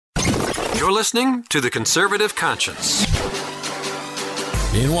You're listening to The Conservative Conscience.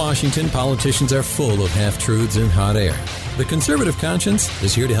 In Washington, politicians are full of half-truths and hot air. The Conservative Conscience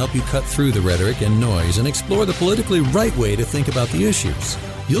is here to help you cut through the rhetoric and noise and explore the politically right way to think about the issues.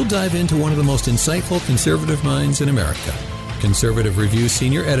 You'll dive into one of the most insightful conservative minds in America, Conservative Review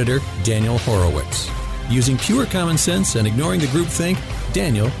Senior Editor Daniel Horowitz. Using pure common sense and ignoring the groupthink,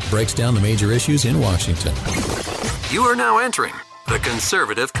 Daniel breaks down the major issues in Washington. You are now entering The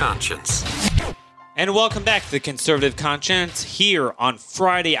Conservative Conscience. And welcome back to The Conservative Conscience here on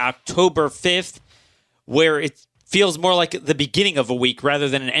Friday, October 5th, where it feels more like the beginning of a week rather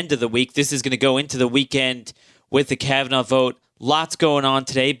than an end of the week. This is going to go into the weekend with the Kavanaugh vote. Lots going on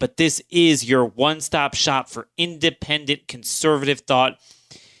today, but this is your one-stop shop for independent conservative thought,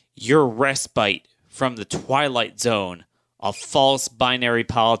 your respite from the twilight zone of false binary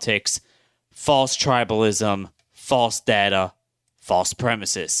politics, false tribalism, false data, false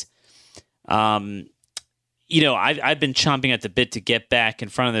premises. I've been chomping at the bit to get back in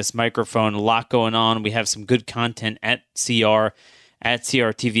front of this microphone. A lot going on. We have some good content at CRTV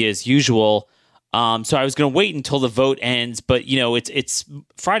as usual. So I was going to wait until the vote ends, but it's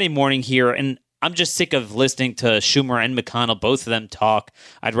Friday morning here, and I'm just sick of listening to Schumer and McConnell, both of them talk.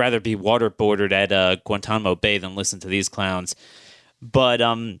 I'd rather be waterboarded at Guantanamo Bay than listen to these clowns. But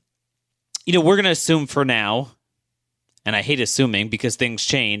we're going to assume for now, and I hate assuming because things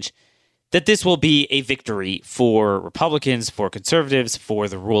change, that this will be a victory for Republicans, for conservatives, for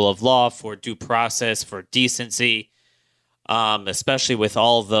the rule of law, for due process, for decency, especially with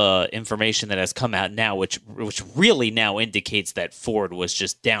all the information that has come out now, which really now indicates that Ford was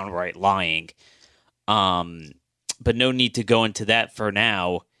just downright lying. But no need to go into that for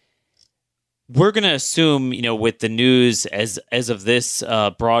now. We're going to assume, with the news as of this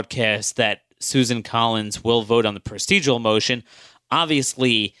broadcast, that Susan Collins will vote on the procedural motion.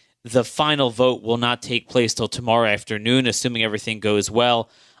 Obviously, the final vote will not take place till tomorrow afternoon, assuming everything goes well.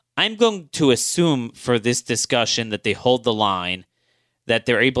 I'm going to assume for this discussion that they hold the line, that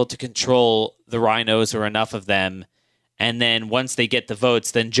they're able to control the rhinos or enough of them, and then once they get the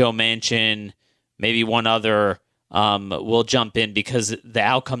votes, then Joe Manchin, maybe one other, will jump in because the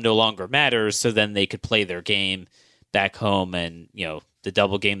outcome no longer matters, so then they could play their game back home and, the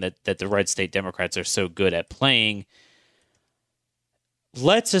double game that the red state Democrats are so good at playing.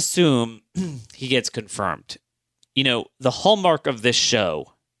 Let's assume he gets confirmed. The hallmark of this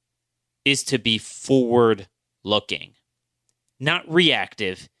show is to be forward-looking, not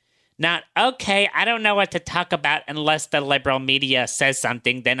reactive, not, okay, I don't know what to talk about unless the liberal media says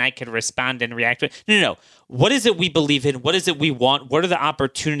something, then I can respond and react to it. No. What is it we believe in? What is it we want? What are the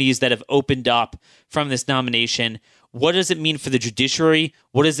opportunities that have opened up from this nomination? What does it mean for the judiciary?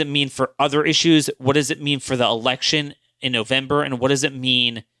 What does it mean for other issues? What does it mean for the election in November? And what does it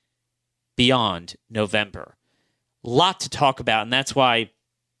mean beyond November? A lot to talk about, and that's why,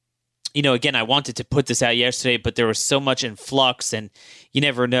 again, I wanted to put this out yesterday, but there was so much in flux, and you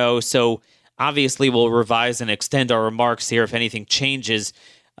never know. So obviously we'll revise and extend our remarks here if anything changes,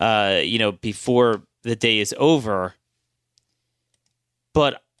 before the day is over.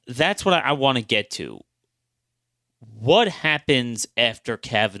 But that's what I want to get to. What happens after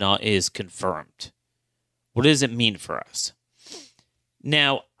Kavanaugh is confirmed? What does it mean for us?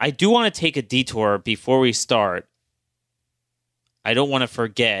 Now, I do want to take a detour before we start. I don't want to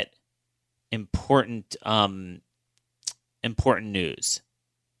forget important news.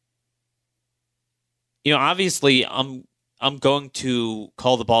 Obviously, I'm going to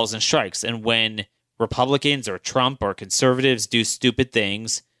call the balls and strikes, and when Republicans or Trump or conservatives do stupid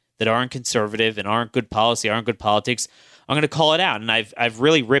things that aren't conservative and aren't good policy, aren't good politics, I'm going to call it out. And I've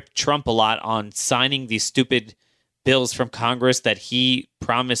really ripped Trump a lot on signing these stupid bills from Congress that he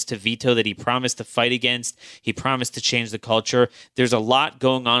promised to veto, that he promised to fight against. He promised to change the culture. There's a lot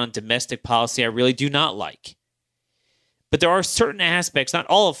going on in domestic policy I really do not like. But there are certain aspects, not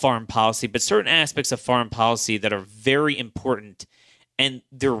all of foreign policy, but certain aspects of foreign policy that are very important. And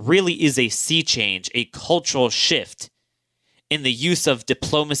there really is a sea change, a cultural shift in the use of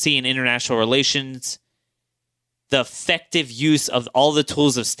diplomacy and international relations, the effective use of all the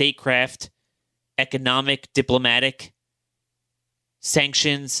tools of statecraft, economic, diplomatic,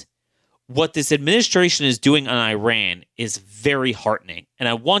 sanctions. What this administration is doing on Iran is very heartening. And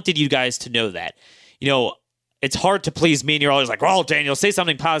I wanted you guys to know that. It's hard to please me, and you're always like, oh, Daniel, say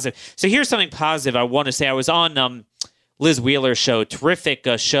something positive. So here's something positive I want to say. I was on Liz Wheeler's show, terrific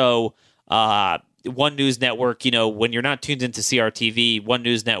show, One News Network. When you're not tuned into CRTV, One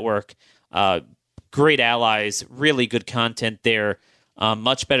News Network, great allies, really good content there,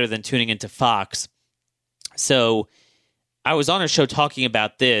 much better than tuning into Fox. So I was on a show talking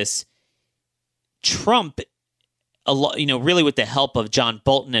about this, Trump, really with the help of John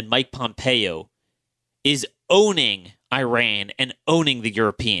Bolton and Mike Pompeo, is owning Iran and owning the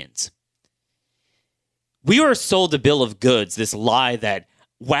Europeans. We were sold a bill of goods, this lie that,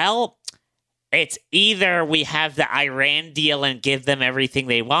 well, it's either we have the Iran deal and give them everything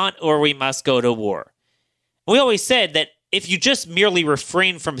they want, or we must go to war. We always said that if you just merely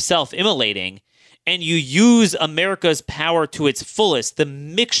refrain from self-immolating and you use America's power to its fullest, the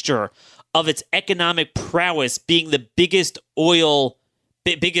mixture of its economic prowess being the biggest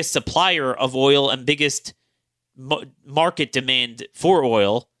supplier of oil and biggest market demand for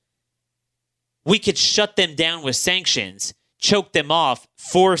oil, we could shut them down with sanctions, choke them off,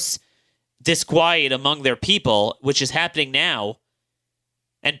 force disquiet among their people, which is happening now,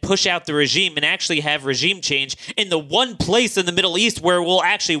 and push out the regime and actually have regime change in the one place in the Middle East where it will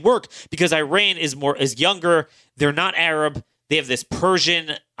actually work, because Iran is younger, they're not Arab, they have this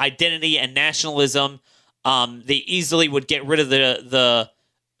Persian identity and nationalism. They easily would get rid of the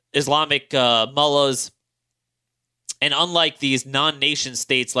Islamic mullahs. And unlike these non-nation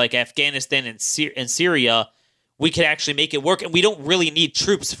states like Afghanistan and Syria, we could actually make it work, and we don't really need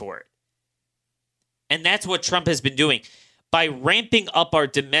troops for it. And that's what Trump has been doing. By ramping up our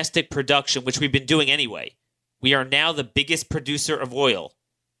domestic production, which we've been doing anyway, we are now the biggest producer of oil,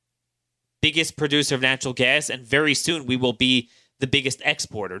 biggest producer of natural gas, and very soon we will be the biggest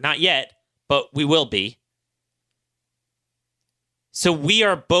exporter. Not yet, but we will be. So we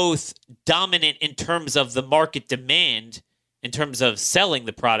are both dominant in terms of the market demand, in terms of selling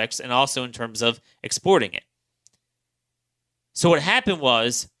the products, and also in terms of exporting it. So what happened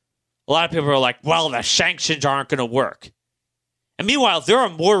was, a lot of people are like, well, the sanctions aren't going to work. And meanwhile, there are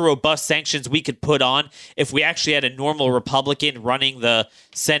more robust sanctions we could put on if we actually had a normal Republican running the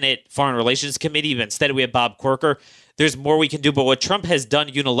Senate Foreign Relations Committee, but instead we have Bob Corker. There's more we can do. But what Trump has done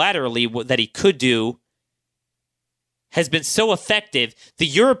unilaterally that he could do has been so effective. The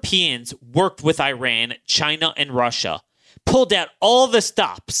Europeans worked with Iran, China, and Russia, pulled out all the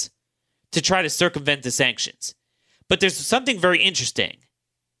stops to try to circumvent the sanctions. But there's something very interesting.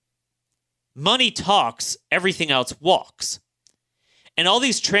 Money talks, everything else walks. And all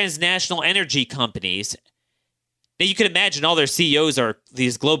these transnational energy companies, now you can imagine all their CEOs are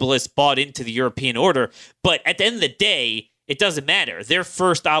these globalists bought into the European order, but at the end of the day, it doesn't matter. Their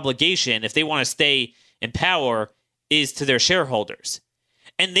first obligation, if they want to stay in power, is to their shareholders.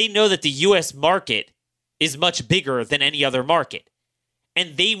 And they know that the U.S. market is much bigger than any other market.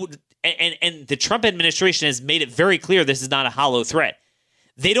 And they would, and the Trump administration has made it very clear this is not a hollow threat.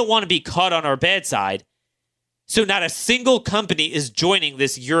 They don't want to be caught on our bad side. So not a single company is joining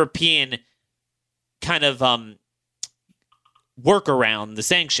this European kind of workaround the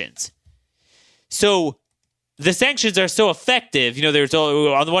sanctions. So the sanctions are so effective. There's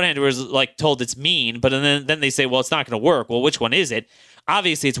on the one hand, it was like told it's mean, but then they say, well, it's not going to work. Well, which one is it?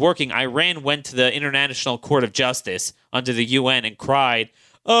 Obviously, it's working. Iran went to the International Court of Justice under the UN and cried,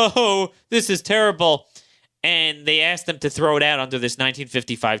 "Oh, this is terrible." And they asked them to throw it out under this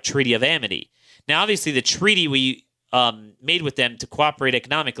 1955 Treaty of Amity. Now, obviously, the treaty we made with them to cooperate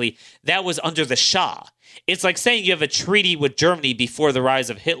economically, that was under the Shah. It's like saying you have a treaty with Germany before the rise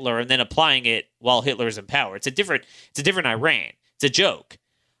of Hitler and then applying it while Hitler's in power. It's a different Iran. It's a joke.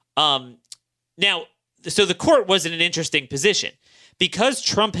 Now, so the court was in an interesting position. Because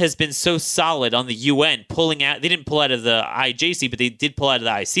Trump has been so solid on the UN, pulling out, they didn't pull out of the IJC, but they did pull out of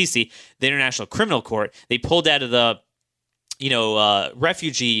the ICC, the International Criminal Court. They pulled out of the,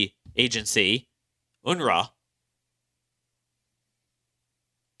 refugee agency, UNRWA.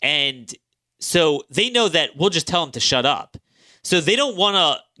 And so they know that we'll just tell them to shut up. So they don't want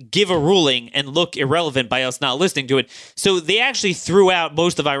to give a ruling and look irrelevant by us not listening to it. So they actually threw out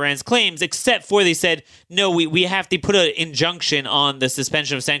most of Iran's claims, except for they said, no, we have to put an injunction on the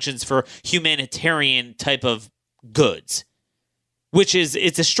suspension of sanctions for humanitarian type of goods, which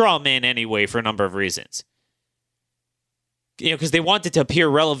it's a straw man anyway for a number of reasons. Because they wanted to appear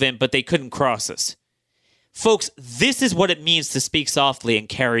relevant, but they couldn't cross us. Folks, this is what it means to speak softly and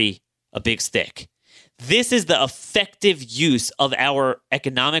carry a big stick. This is the effective use of our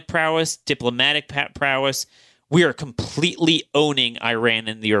economic prowess, diplomatic prowess. We are completely owning Iran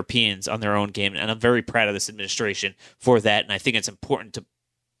and the Europeans on their own game, and I'm very proud of this administration for that, and I think it's important to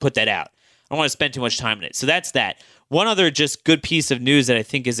put that out. I don't want to spend too much time on it. So that's that. One other just good piece of news that I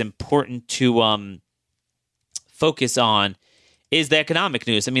think is important to focus on is the economic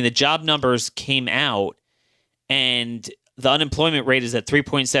news. I mean, the job numbers came out, and the unemployment rate is at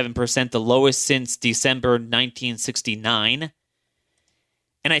 3.7%, the lowest since December 1969.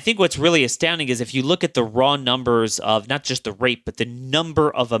 And I think what's really astounding is if you look at the raw numbers of not just the rate, but the number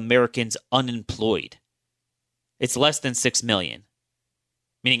of Americans unemployed, it's less than 6 million,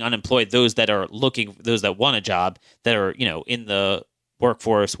 meaning unemployed, those that are looking, those that want a job, that are, in the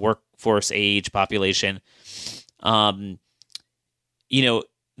workforce age population. The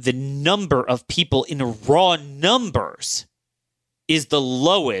number of people in raw numbers is the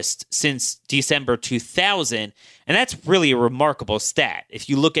lowest since December 2000. And that's really a remarkable stat. If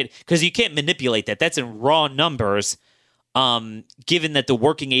you look at, because you can't manipulate that. That's in raw numbers, given that the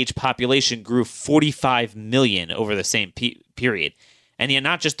working age population grew 45 million over the same period. And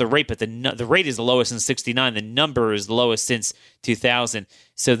not just the rate, but the rate is the lowest since 69. The number is the lowest since 2000.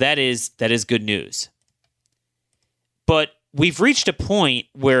 So that is good news. But we've reached a point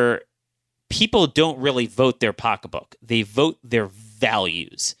where people don't really vote their pocketbook. They vote their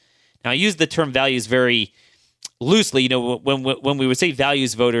values. Now, I use the term values very loosely. When we would say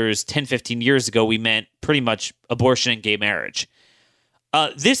values voters 10, 15 years ago, we meant pretty much abortion and gay marriage.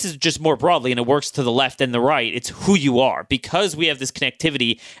 This is just more broadly, and it works to the left and the right. It's who you are. Because we have this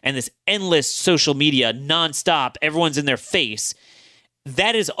connectivity and this endless social media nonstop, everyone's in their face,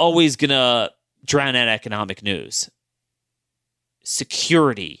 that is always going to drown out economic news.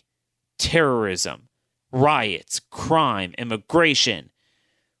 Security, terrorism, riots, crime, immigration,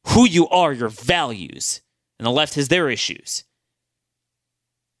 who you are, your values. And the left has their issues.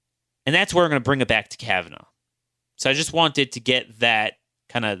 And that's where I'm going to bring it back to Kavanaugh. So I just wanted to get that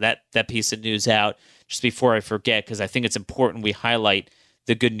that piece of news out just before I forget, because I think it's important we highlight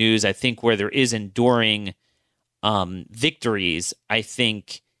the good news. I think where there is enduring victories, I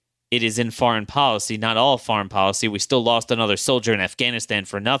think it is in foreign policy, not all foreign policy. We still lost another soldier in Afghanistan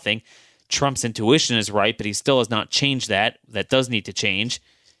for nothing. Trump's intuition is right, but he still has not changed that. That does need to change.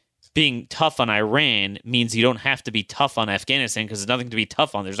 Being tough on Iran means you don't have to be tough on Afghanistan because there's nothing to be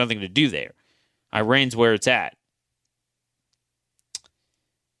tough on. There's nothing to do there. Iran's where it's at.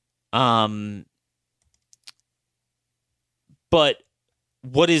 But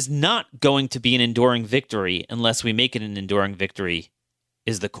what is not going to be an enduring victory unless we make it an enduring victory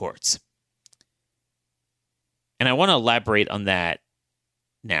is the courts. And I want to elaborate on that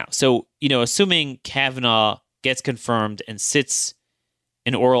now. So, assuming Kavanaugh gets confirmed and sits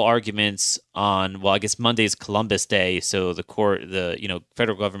in oral arguments on, well, I guess Monday's Columbus Day, so the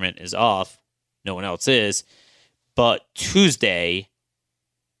federal government is off, no one else is, but Tuesday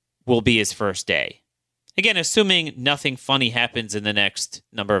will be his first day. Again, assuming nothing funny happens in the next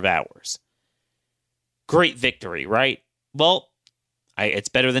number of hours. Great victory, right? Well, it's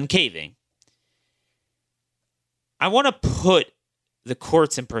better than caving. I want to put the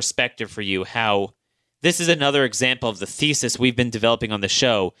courts in perspective for you, how this is another example of the thesis we've been developing on the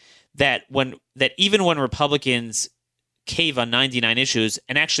show, that even when Republicans cave on 99 issues,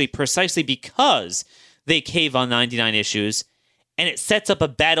 and actually precisely because they cave on 99 issues, and it sets up a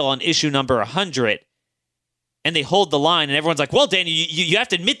battle on issue number 100, and they hold the line, and everyone's like, well, Daniel, you have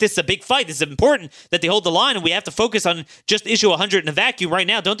to admit this is a big fight. This is important that they hold the line, and we have to focus on just issue 100 in a vacuum right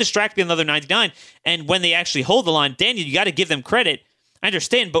now. Don't distract me on another 99. And when they actually hold the line, Daniel, you got to give them credit. I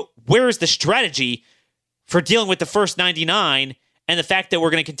understand, but where is the strategy for dealing with the first 99 and the fact that we're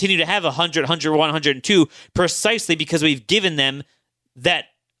going to continue to have 100, 101, 102 precisely because we've given them that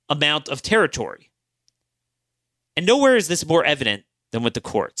amount of territory? And nowhere is this more evident than with the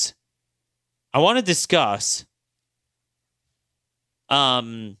courts. I want to discuss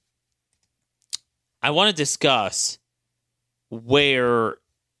where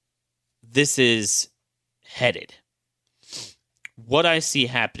this is headed. What I see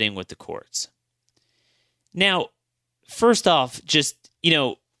happening with the courts. Now, first off, just,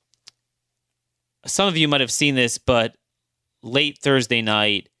 some of you might have seen this, but late Thursday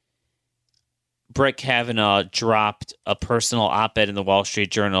night, Brett Kavanaugh dropped a personal op-ed in the Wall Street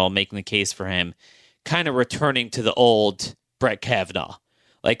Journal making the case for him, kind of returning to the old Brett Kavanaugh.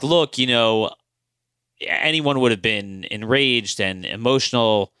 Like, look, anyone would have been enraged and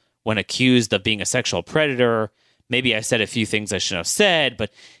emotional when accused of being a sexual predator. Maybe I said a few things I shouldn't have said,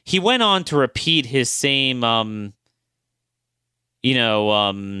 but he went on to repeat his same,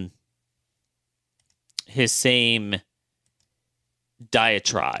 his same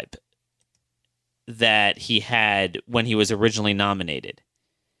diatribe that he had when he was originally nominated.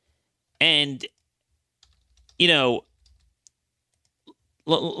 And,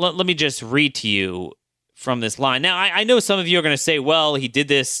 let me just read to you from this line. Now, I know some of you are going to say, well, he did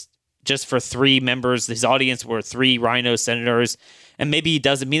this just for 3 members. His audience were 3 Rhino senators, and maybe he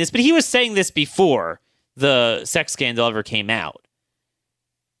doesn't mean this, but he was saying this before the sex scandal ever came out.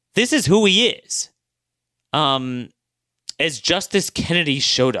 This is who he is. And as Justice Kennedy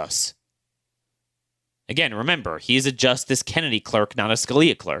showed us. Again, remember, he is a Justice Kennedy clerk, not a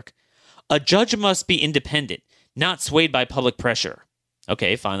Scalia clerk. A judge must be independent, not swayed by public pressure.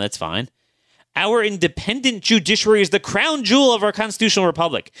 Okay, fine, that's fine. Our independent judiciary is the crown jewel of our constitutional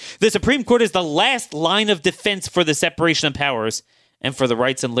republic. The Supreme Court is the last line of defense for the separation of powers and for the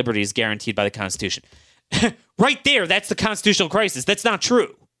rights and liberties guaranteed by the Constitution. Right there, that's the constitutional crisis. That's not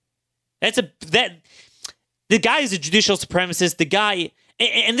true. The guy is a judicial supremacist. The guy,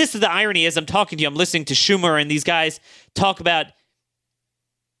 and this is the irony as I'm talking to you, I'm listening to Schumer and these guys talk about,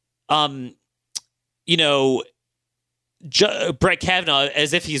 Brett Kavanaugh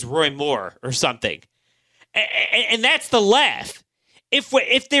as if he's Roy Moore or something. And that's the laugh.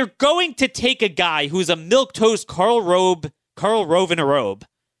 If they're going to take a guy who's a milquetoast Karl Rove in a robe,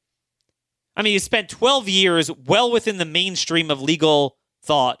 I mean, he spent 12 years well within the mainstream of legal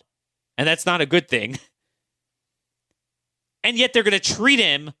thought, and that's not a good thing. And yet they're going to treat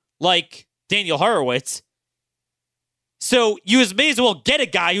him like Daniel Horowitz. So you may as well get a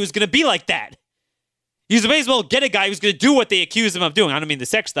guy who's going to be like that. You may as well get a guy who's going to do what they accuse him of doing. I don't mean the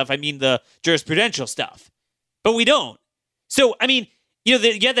sex stuff. I mean the jurisprudential stuff. But we don't. So, I mean, you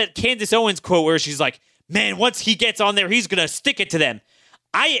had that Candace Owens quote where she's like, man, once he gets on there, he's going to stick it to them.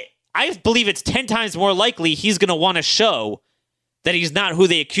 I believe it's 10 times more likely he's going to want to show that he's not who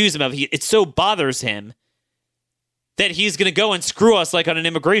they accuse him of. It so bothers him that he's going to go and screw us like on an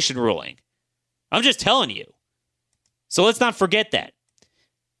immigration ruling. I'm just telling you. So let's not forget that.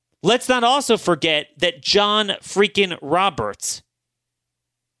 Let's not also forget that John Roberts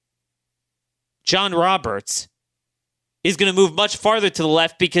is going to move much farther to the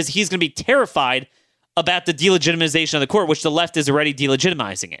left because he's going to be terrified about the delegitimization of the court, which the left is already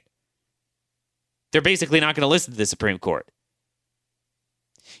delegitimizing it. They're basically not going to listen to the Supreme Court.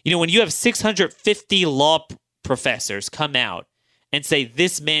 When you have 650 law professors come out and say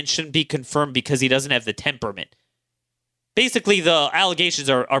this man shouldn't be confirmed because he doesn't have the temperament. Basically, the allegations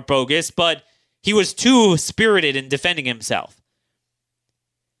are bogus, but he was too spirited in defending himself.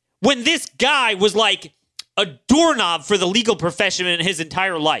 When this guy was like a doorknob for the legal profession in his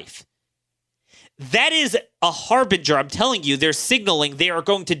entire life, that is a harbinger. I'm telling you, they're signaling they are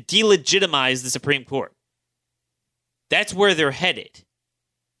going to delegitimize the Supreme Court. That's where they're headed.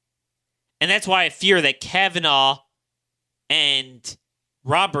 And that's why I fear that Kavanaugh and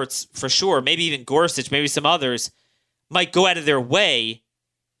Roberts, for sure, maybe even Gorsuch, maybe some others, might go out of their way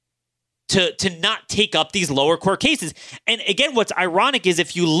to not take up these lower court cases. And again, what's ironic is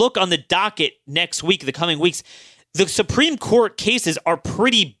if you look on the docket next week, the coming weeks, the Supreme Court cases are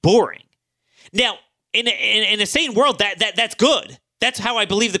pretty boring. Now, in a sane world, that's good. That's how I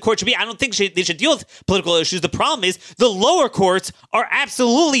believe the court should be. I don't think they should deal with political issues. The problem is the lower courts are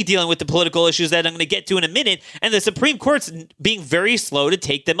absolutely dealing with the political issues that I'm going to get to in a minute, and the Supreme Court's being very slow to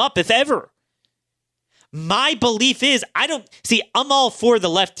take them up, if ever. My belief is, I'm all for the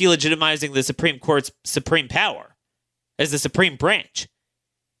left delegitimizing the Supreme Court's supreme power as the supreme branch.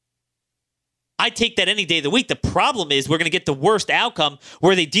 I take that any day of the week. The problem is we're going to get the worst outcome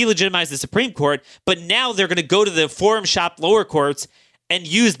where they delegitimize the Supreme Court, but now they're going to go to the forum shop lower courts and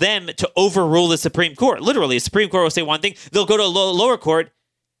use them to overrule the Supreme Court. Literally, the Supreme Court will say one thing, they'll go to a lower court,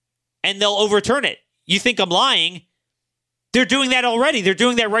 and they'll overturn it. You think I'm lying? They're doing that already. They're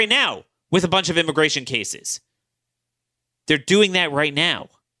doing that right now with a bunch of immigration cases. They're doing that right now.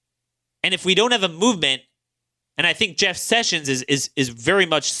 And if we don't have a movement, and I think Jeff Sessions is very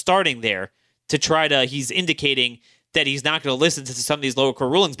much starting there, he's indicating that he's not going to listen to some of these lower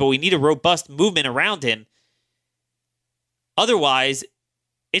court rulings, but we need a robust movement around him. Otherwise,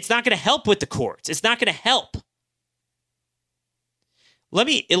 it's not going to help with the courts. It's not going to help. Let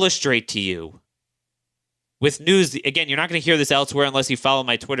me illustrate to you with news. Again, you're not going to hear this elsewhere unless you follow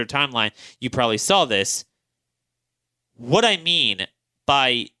my Twitter timeline. You probably saw this. What I mean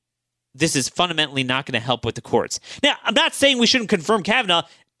by this is fundamentally not going to help with the courts. Now, I'm not saying we shouldn't confirm Kavanaugh.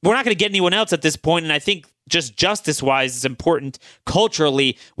 We're not going to get anyone else at this point, and I think just justice-wise it's important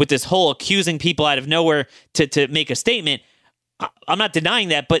culturally with this whole accusing people out of nowhere to make a statement. I'm not denying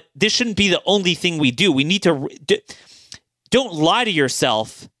that, but this shouldn't be the only thing we do. We need to... Don't lie to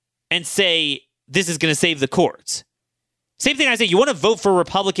yourself and say this is going to save the courts. Same thing I say, you want to vote for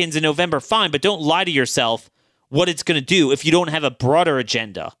Republicans in November, fine, but don't lie to yourself what it's going to do if you don't have a broader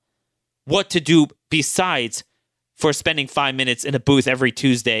agenda. What to do besides for spending 5 minutes in a booth every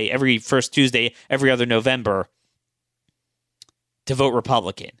Tuesday, every first Tuesday, every other November to vote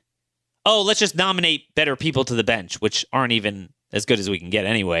Republican. Oh, let's just nominate better people to the bench, which aren't even as good as we can get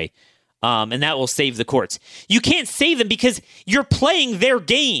anyway. And that will save the courts. You can't save them because you're playing their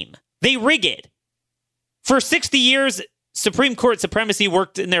game. They rig it. For 60 years, Supreme Court supremacy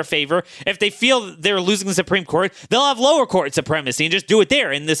worked in their favor. If they feel they're losing the Supreme Court, they'll have lower court supremacy and just do it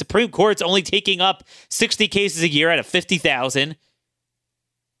there. And the Supreme Court's only taking up 60 cases a year out of 50,000.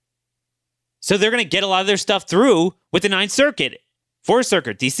 So they're going to get a lot of their stuff through with the Ninth Circuit, Fourth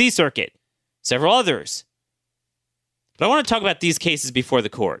Circuit, D.C. Circuit, several others. But I want to talk about these cases before the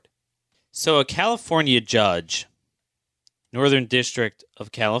court. So a California judge, Northern District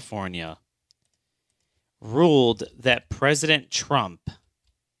of California, ruled that President Trump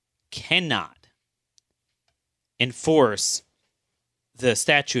cannot enforce the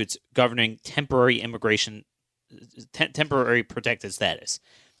statutes governing temporary immigration, temporary protected status,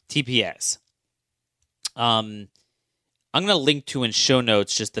 TPS. I'm going to link to in show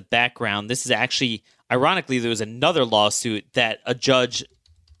notes just the background. This is actually, ironically, there was another lawsuit that a judge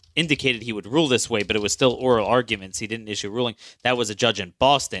indicated he would rule this way, but it was still oral arguments. He didn't issue a ruling. That was a judge in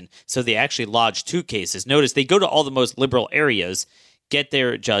Boston. So they actually lodged two cases. Notice they go to all the most liberal areas, get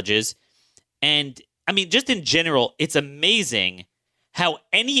their judges. And I mean, just in general, it's amazing how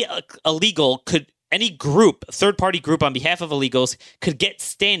any any group, third-party group on behalf of illegals could get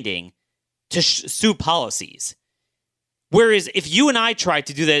standing to sue policies. Whereas if you and I tried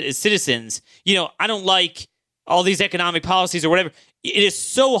to do that as citizens, I don't like all these economic policies or whatever, it is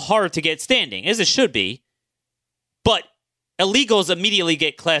so hard to get standing, as it should be. But illegals immediately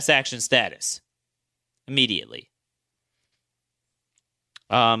get class action status. Immediately.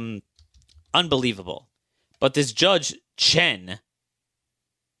 Unbelievable. But this Judge Chen,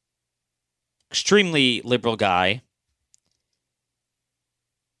 extremely liberal guy,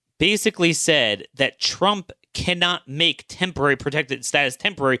 basically said that Trump cannot make temporary protected status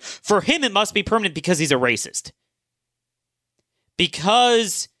temporary. For him, it must be permanent because he's a racist.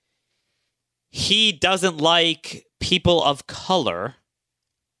 Because he doesn't like people of color,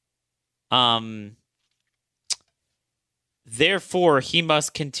 therefore he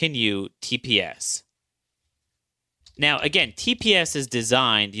must continue TPS. Now, again, TPS is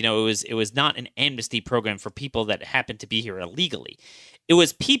designed, it was not an amnesty program for people that happened to be here illegally. It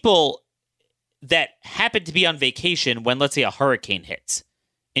was people that happened to be on vacation when, let's say, a hurricane hits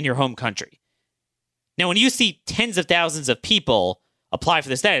in your home country. Now, when you see tens of thousands of people apply for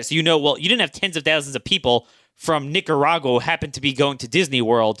the status, you didn't have tens of thousands of people from Nicaragua who happened to be going to Disney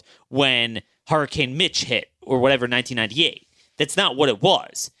World when Hurricane Mitch hit, or whatever, 1998. That's not what it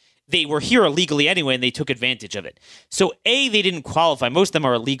was. They were here illegally anyway, and they took advantage of it. So, A, they didn't qualify. Most of them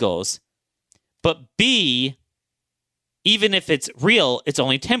are illegals. But B, even if it's real, it's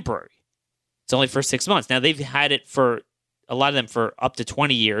only temporary. It's only for 6 months. Now, they've had it for, a lot of them, for up to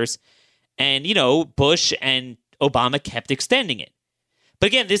 20 years. And, Bush and Obama kept extending it. But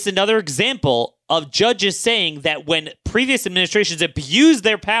again, this is another example of judges saying that when previous administrations abused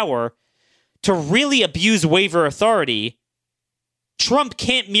their power to really abuse waiver authority, Trump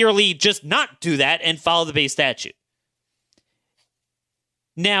can't merely just not do that and follow the base statute.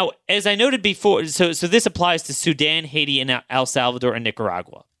 Now, as I noted before, so this applies to Sudan, Haiti, and El Salvador, and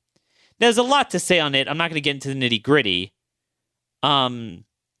Nicaragua. There's a lot to say on it. I'm not going to get into the nitty-gritty.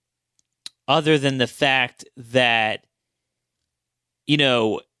 Other than the fact that,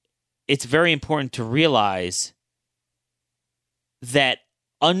 it's very important to realize that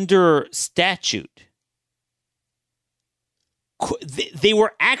under statute, they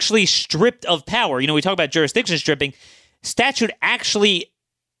were actually stripped of power. We talk about jurisdiction stripping. Statute actually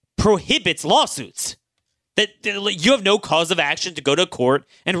prohibits lawsuits. That you have no cause of action to go to court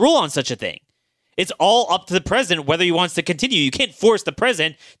and rule on such a thing. It's all up to the president whether he wants to continue. You can't force the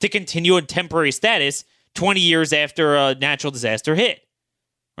president to continue in temporary status 20 years after a natural disaster hit.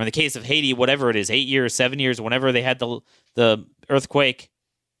 Or in the case of Haiti, whatever it is, 8 years, 7 years, whenever they had the earthquake.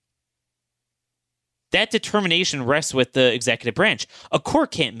 That determination rests with the executive branch. A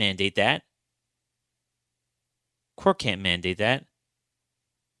court can't mandate that. Court can't mandate that.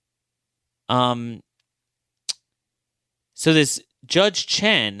 So this Judge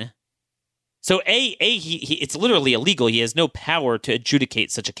Chen, it's literally illegal. He has no power to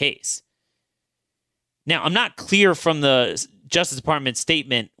adjudicate such a case. Now, I'm not clear from the Justice Department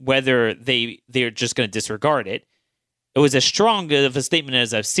statement whether they're just going to disregard it. It was as strong of a statement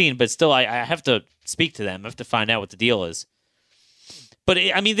as I've seen, but still, I have to speak to them. I have to find out what the deal is. But,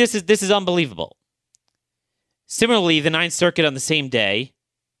 this is unbelievable. Similarly, the Ninth Circuit on the same day,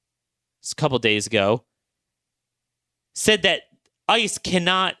 a couple days ago, said that ICE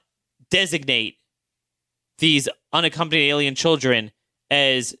cannot designate these unaccompanied alien children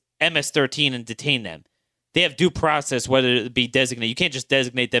as MS-13 and detain them. They have due process whether it be designated. You can't just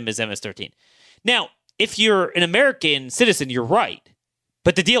designate them as MS-13. Now, if you're an American citizen, you're right.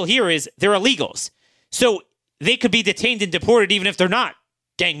 But the deal here is they're illegals. So they could be detained and deported even if they're not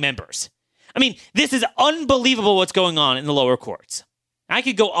gang members. I mean, this is unbelievable what's going on in the lower courts. I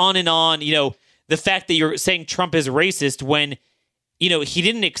could go on and on, the fact that you're saying Trump is racist when, he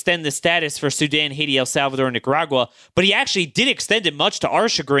didn't extend the status for Sudan, Haiti, El Salvador, and Nicaragua, but he actually did extend it much to our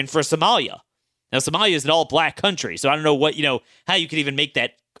chagrin for Somalia. Now, Somalia is an all-black country, so I don't know how you could even make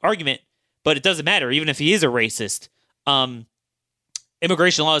that argument, but it doesn't matter, even if he is a racist.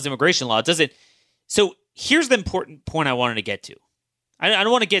 Immigration law is immigration law. It doesn't. So here's the important point I wanted to get to. I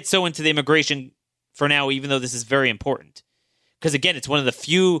don't want to get so into the immigration for now, even though this is very important. Because, again, it's one of the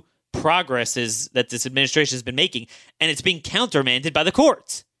few progresses that this administration has been making, and it's being countermanded by the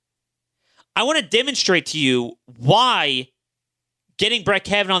courts. I want to demonstrate to you why getting Brett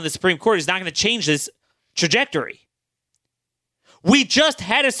Kavanaugh on the Supreme Court is not going to change this trajectory. We just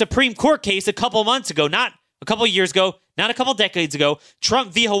had a Supreme Court case a couple months ago, not a couple years ago, not a couple decades ago,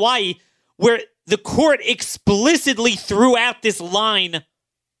 Trump v. Hawaii, where the court explicitly threw out this line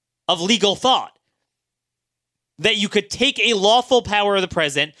of legal thought that you could take a lawful power of the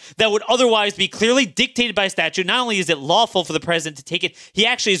president that would otherwise be clearly dictated by statute. Not only is it lawful for the president to take it, he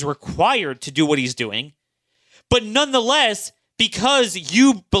actually is required to do what he's doing. But nonetheless, because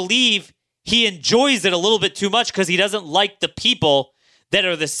you believe he enjoys it a little bit too much because he doesn't like the people that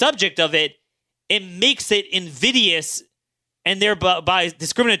are the subject of it, it makes it invidious and thereby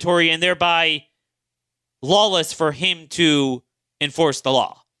discriminatory and thereby lawless for him to enforce the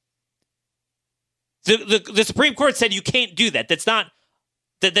law. The Supreme Court said you can't do that. That's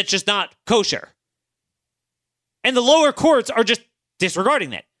just not kosher. And the lower courts are just disregarding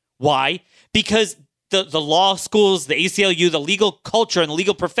that. Why? Because the law schools, the ACLU, the legal culture, and the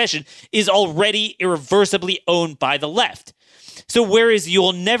legal profession is already irreversibly owned by the left. So whereas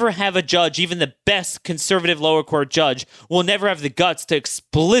you'll never have a judge, even the best conservative lower court judge, will never have the guts to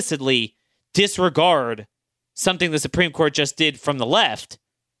explicitly disregard something the Supreme Court just did from the left,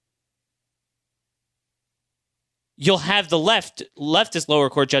 you'll have the leftist lower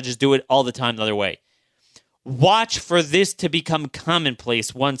court judges do it all the time the other way. Watch for this to become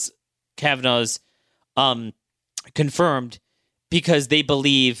commonplace once Kavanaugh's confirmed, because they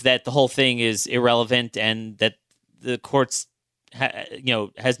believe that the whole thing is irrelevant and that the courts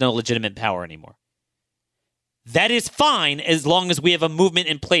has no legitimate power anymore. That is fine as long as we have a movement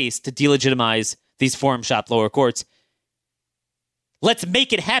in place to delegitimize these forum shop lower courts. Let's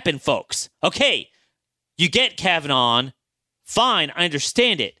make it happen, folks. Okay, you get Kavanaugh on. Fine, I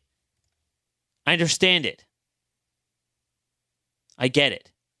understand it. I get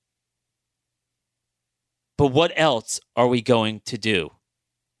it. But what else are we going to do?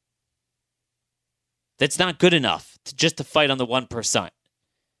 That's not good enough just to fight on the 1%.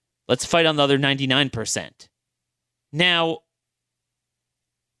 Let's fight on the other 99%. Now,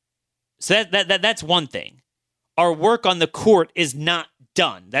 so that's one thing. Our work on the court is not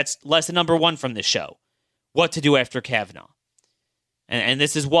done. That's lesson number 1 from this show. What to do after Kavanaugh. And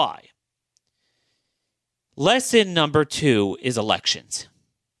this is why. Lesson number 2 is elections.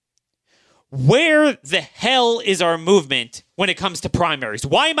 Where the hell is our movement when it comes to primaries?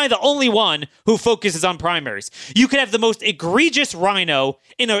 Why am I the only one who focuses on primaries? You could have the most egregious rhino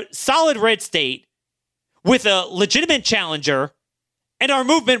in a solid red state with a legitimate challenger, and our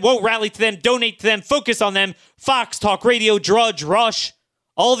movement won't rally to them, donate to them, focus on them. Fox, Talk Radio, Drudge, Rush,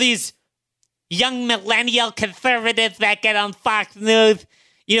 all these young millennial conservatives that get on Fox News.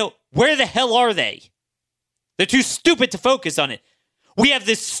 Where the hell are they? They're too stupid to focus on it. We have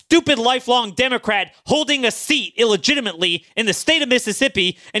this stupid lifelong Democrat holding a seat illegitimately in the state of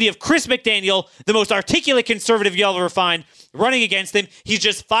Mississippi, and you have Chris McDaniel, the most articulate conservative you'll ever find, running against him. He's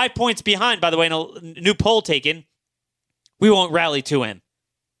just 5 points behind, by the way, in a new poll taken. We won't rally to him.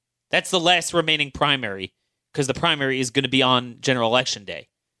 That's the last remaining primary, because the primary is going to be on General Election Day.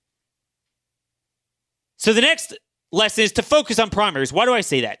 So the next lesson is to focus on primaries. Why do I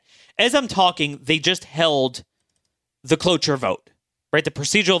say that? As I'm talking, they just held the cloture vote. Right, the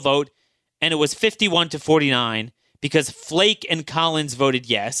procedural vote, and it was 51-49 because Flake and Collins voted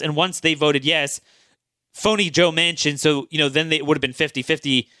yes, and once they voted yes, phony Joe Manchin, so, then it would have been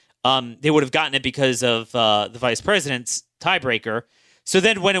 50-50. They would have gotten it because of the vice president's tiebreaker. So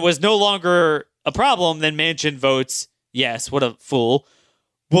then when it was no longer a problem, then Manchin votes yes. What a fool.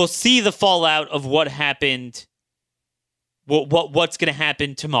 We'll see the fallout of what happened, what's going to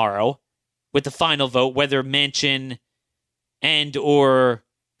happen tomorrow with the final vote, whether Manchin and or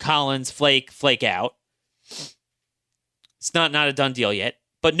Collins flake out. It's not a done deal yet.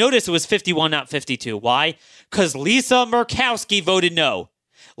 But notice it was 51, not 52. Why? Because Lisa Murkowski voted no.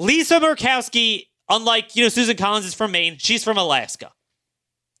 Lisa Murkowski, unlike, Susan Collins is from Maine, she's from Alaska.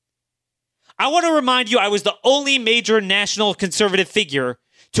 I want to remind you, I was the only major national conservative figure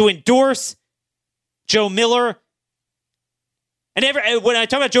to endorse Joe Miller. And when I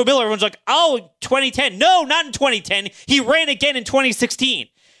talk about Joe Miller, everyone's like, oh, 2010. No, not in 2010. He ran again in 2016.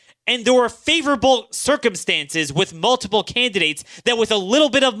 And there were favorable circumstances with multiple candidates that with a little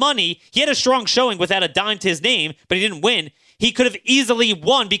bit of money, he had a strong showing without a dime to his name, but he didn't win. He could have easily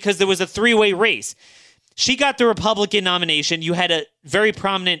won because there was a three-way race. She got the Republican nomination. You had a very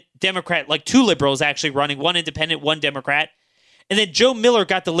prominent Democrat, like two liberals actually running, one independent, one Democrat. And then Joe Miller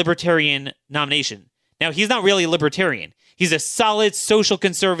got the Libertarian nomination. Now, he's not really a Libertarian. He's a solid social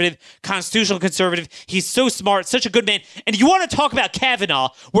conservative, constitutional conservative. He's so smart, such a good man. And you want to talk about Kavanaugh,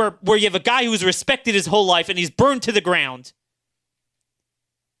 where you have a guy who's respected his whole life and he's burned to the ground.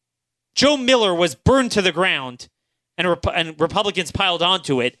 Joe Miller was burned to the ground, and Republicans piled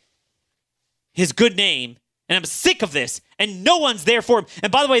onto it. His good name. And I'm sick of this. And no one's there for him.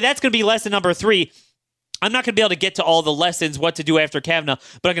 And by the way, that's going to be lesson number 3. I'm not going to be able to get to all the lessons, what to do after Kavanaugh,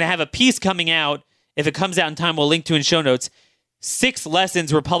 but I'm going to have a piece coming out. If it comes out in time, we'll link to in show notes. 6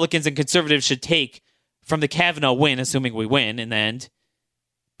 lessons Republicans and conservatives should take from the Kavanaugh win, assuming we win in the end,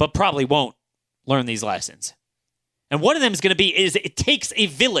 but probably won't learn these lessons. And one of them is going to be is it takes a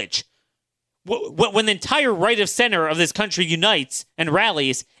village. When the entire right of center of this country unites and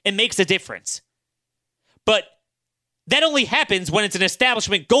rallies, it makes a difference. But that only happens when it's an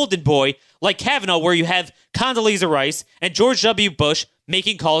establishment golden boy like Kavanaugh, where you have Condoleezza Rice and George W. Bush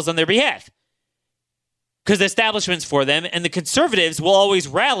making calls on their behalf. Because the establishment's for them, and the conservatives will always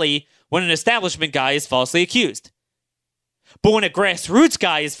rally when an establishment guy is falsely accused. But when a grassroots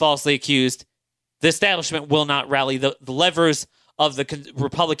guy is falsely accused, the establishment will not rally. The levers of the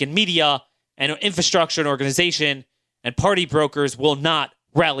Republican media and infrastructure and organization and party brokers will not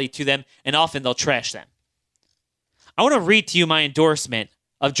rally to them, and often they'll trash them. I want to read to you my endorsement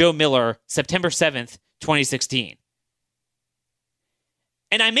of Joe Miller, September 7th, 2016.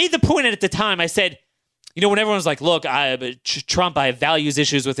 And I made the point at the time, I said, you know, when everyone's like, look, Trump, I have values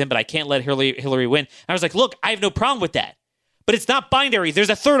issues with him, but I can't let Hillary win. I was like, look, I have no problem with that. But it's not binary. There's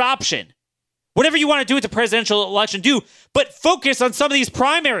a third option. Whatever you want to do with the presidential election, do. But focus on some of these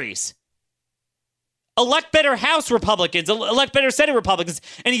primaries. Elect better House Republicans. Elect better Senate Republicans.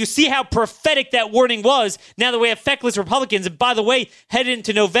 And you see how prophetic that warning was now that we have feckless Republicans. And by the way, headed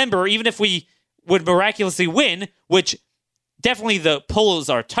into November, even if we would miraculously win, which definitely the polls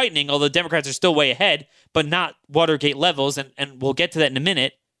are tightening, although Democrats are still way ahead, but not Watergate levels, and we'll get to that in a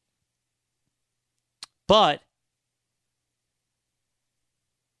minute. But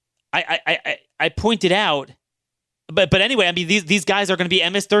I pointed out, but anyway, I mean these guys are going to be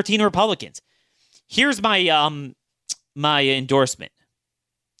MS-13 Republicans. Here's my my endorsement.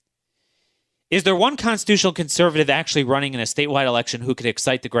 Is there one constitutional conservative actually running in a statewide election who could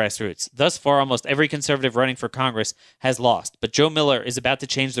excite the grassroots? Thus far, almost every conservative running for Congress has lost, but Joe Miller is about to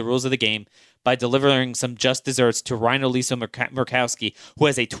change the rules of the game by delivering some just desserts to Rhino Lisa Murkowski, who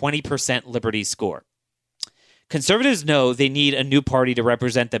has a 20% Liberty score. Conservatives know they need a new party to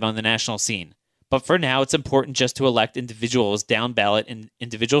represent them on the national scene, but for now, it's important just to elect individuals down ballot in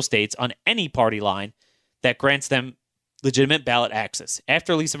individual states on any party line that grants them legitimate ballot access.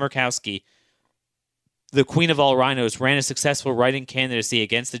 After Lisa Murkowski, the queen of all rhinos, ran a successful write-in candidacy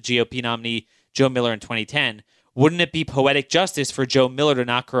against the GOP nominee Joe Miller in 2010, wouldn't it be poetic justice for Joe Miller to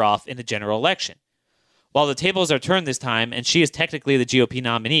knock her off in a general election? While the tables are turned this time, and she is technically the GOP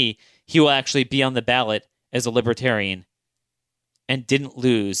nominee, he will actually be on the ballot as a libertarian and didn't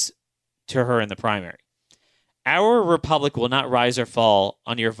lose to her in the primary. Our republic will not rise or fall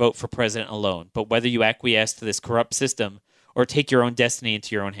on your vote for president alone, but whether you acquiesce to this corrupt system or take your own destiny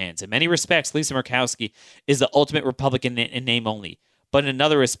into your own hands. In many respects, Lisa Murkowski is the ultimate Republican in name only, but in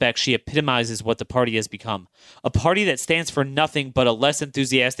another respect, she epitomizes what the party has become. A party that stands for nothing but a less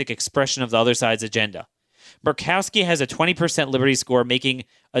enthusiastic expression of the other side's agenda. Murkowski has a 20% Liberty score, making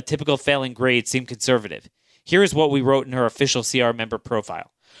a typical failing grade seem conservative. Here is what we wrote in her official CR member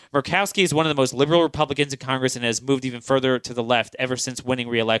profile. Murkowski is one of the most liberal Republicans in Congress and has moved even further to the left ever since winning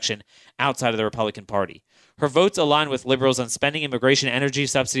re-election outside of the Republican Party. Her votes align with liberals on spending, immigration, energy,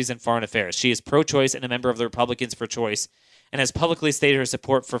 subsidies, and foreign affairs. She is pro-choice and a member of the Republicans for Choice and has publicly stated her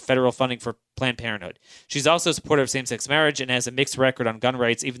support for federal funding for Planned Parenthood. She's also supportive of same-sex marriage and has a mixed record on gun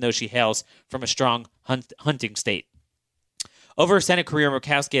rights, even though she hails from a strong hunting state. Over her Senate career,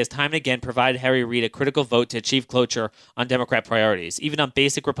 Murkowski has time and again provided Harry Reid a critical vote to achieve cloture on Democrat priorities. Even on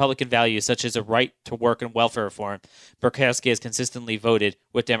basic Republican values such as a right to work and welfare reform, Murkowski has consistently voted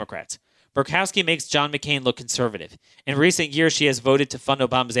with Democrats. Murkowski makes John McCain look conservative. In recent years, she has voted to fund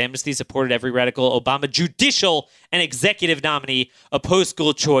Obama's amnesty, supported every radical Obama judicial and executive nominee, opposed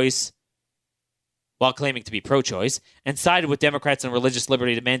school choice, while claiming to be pro-choice, and sided with Democrats on religious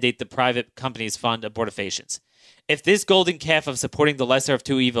liberty to mandate the private companies fund abortifacients. If this golden calf of supporting the lesser of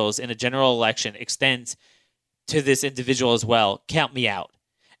two evils in a general election extends to this individual as well, count me out.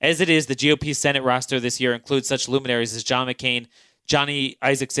 As it is, the GOP Senate roster this year includes such luminaries as John McCain, Johnny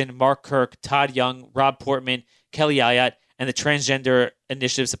Isakson, Mark Kirk, Todd Young, Rob Portman, Kelly Ayotte, and the transgender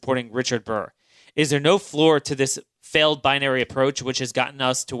initiative supporting Richard Burr. Is there no floor to this failed binary approach which has gotten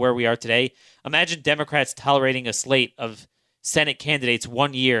us to where we are today? Imagine Democrats tolerating a slate of Senate candidates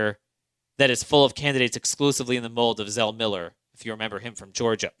 1 year that is full of candidates exclusively in the mold of Zell Miller, if you remember him from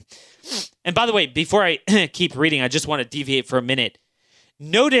Georgia. And by the way, before I keep reading, I just want to deviate for a minute.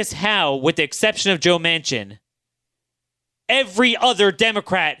 Notice how, with the exception of Joe Manchin, every other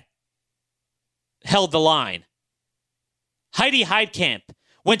Democrat held the line. Heidi Heitkamp,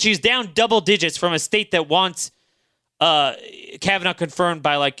 when she's down double digits from a state that wants Kavanaugh confirmed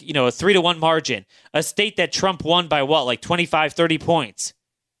by a 3-1 margin, a state that Trump won by 25, 30 points.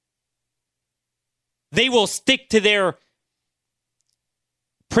 They will stick to their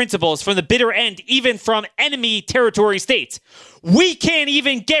principles from the bitter end, even from enemy territory states. We can't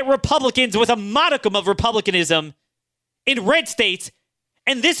even get Republicans with a modicum of republicanism in red states,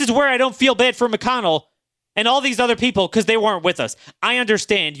 and this is where I don't feel bad for McConnell and all these other people because they weren't with us. I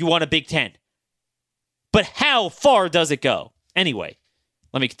understand you want a Big Ten, but how far does it go? Anyway,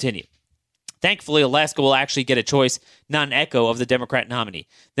 let me continue. Thankfully, Alaska will actually get a choice, not an echo of the Democrat nominee.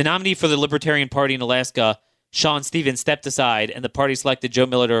 The nominee for the Libertarian Party in Alaska, Sean Stevens, stepped aside, and the party selected Joe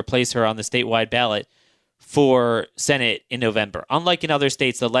Miller to replace her on the statewide ballot for Senate in November. Unlike in other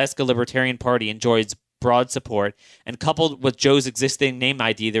states, the Alaska Libertarian Party enjoys broad support, and coupled with Joe's existing name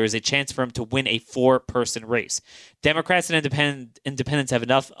ID, there is a chance for him to win a 4-person race. Democrats and independents have had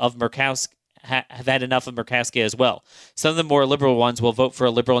enough of Murkowski as well. Some of the more liberal ones will vote for a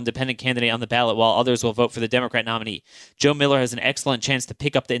liberal independent candidate on the ballot, while others will vote for the Democrat nominee. Joe Miller has an excellent chance to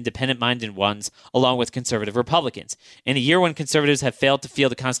pick up the independent-minded ones, along with conservative Republicans. In a year when conservatives have failed to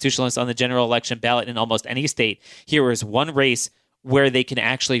field the constitutionalists on the general election ballot in almost any state, here is one race where they can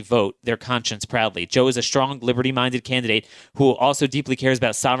actually vote their conscience proudly. Joe is a strong, liberty-minded candidate who also deeply cares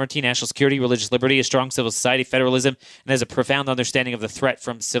about sovereignty, national security, religious liberty, a strong civil society, federalism, and has a profound understanding of the threat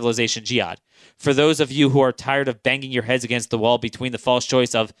from civilization jihad. For those of you who are tired of banging your heads against the wall between the false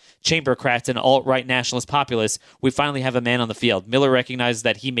choice of chambercrats and alt-right nationalist populists, we finally have a man on the field. Miller recognizes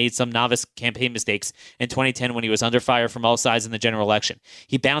that he made some novice campaign mistakes in 2010 when he was under fire from all sides in the general election.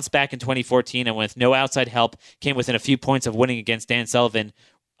 He bounced back in 2014 and with no outside help came within a few points of winning against Dan Sullivan,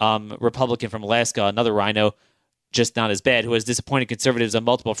 Republican from Alaska, another rhino, just not as bad, who has disappointed conservatives on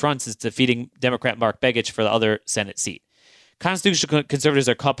multiple fronts since defeating Democrat Mark Begich for the other Senate seat. Constitutional conservatives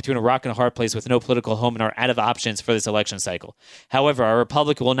are caught between a rock and a hard place with no political home and are out of options for this election cycle. However, our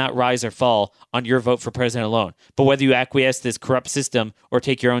republic will not rise or fall on your vote for president alone, but whether you acquiesce to this corrupt system or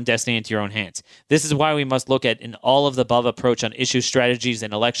take your own destiny into your own hands. This is why we must look at an all-of-the-above approach on issues, strategies,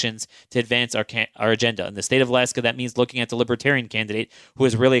 and elections to advance our agenda. In the state of Alaska, that means looking at the Libertarian candidate, who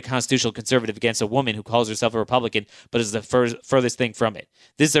is really a constitutional conservative, against a woman who calls herself a Republican, but is the furthest thing from it.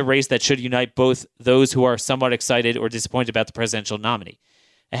 This is a race that should unite both those who are somewhat excited or disappointed about the presidential nominee.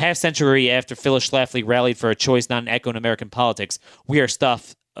 A half-century after Phyllis Schlafly rallied for a choice not an echo in American politics, we are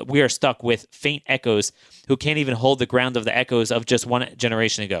stuck with faint echoes who can't even hold the ground of the echoes of just one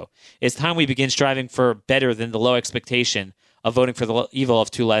generation ago. It's time we begin striving for better than the low expectation of voting for the evil of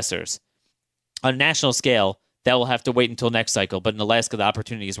two lessers. On a national scale, that will have to wait until next cycle, but in Alaska, the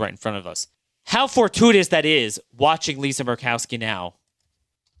opportunity is right in front of us. How fortuitous that is, watching Lisa Murkowski now.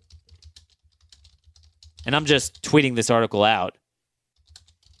 And I'm just tweeting this article out.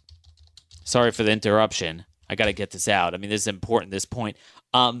 Sorry for the interruption. I got to get this out. I mean, this is important, this point.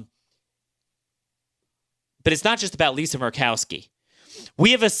 But it's not just about Lisa Murkowski.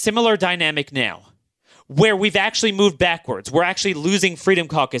 We have a similar dynamic now where we've actually moved backwards. We're actually losing Freedom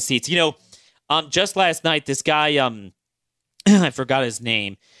Caucus seats. Just last night, this guy, I forgot his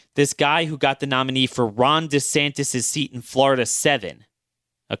name, this guy who got the nominee for Ron DeSantis' seat in Florida 7,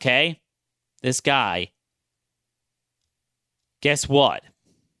 okay? This guy. Guess what?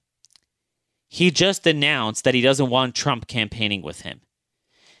 He just announced that he doesn't want Trump campaigning with him.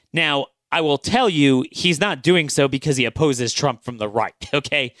 Now, I will tell you, he's not doing so because he opposes Trump from the right,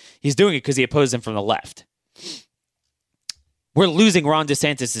 okay? He's doing it because he opposes him from the left. We're losing Ron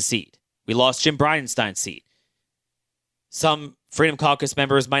DeSantis' seat. We lost Jim Bridenstine's seat. Some Freedom Caucus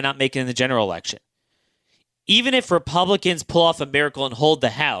members might not make it in the general election. Even if Republicans pull off a miracle and hold the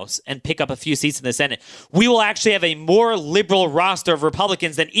House and pick up a few seats in the Senate, we will actually have a more liberal roster of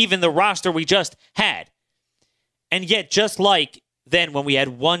Republicans than even the roster we just had. And yet, just like then when we had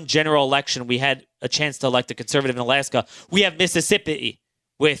one general election, we had a chance to elect a conservative in Alaska. We have Mississippi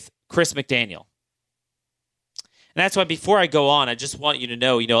with Chris McDaniel. And that's why before I go on, I just want you to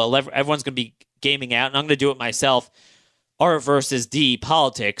know, everyone's going to be gaming out, and I'm going to do it myself, R versus D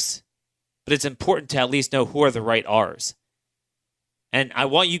politics, but it's important to at least know who are the right R's. And I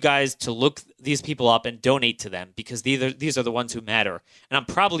want you guys to look these people up and donate to them because these are the ones who matter. And I'm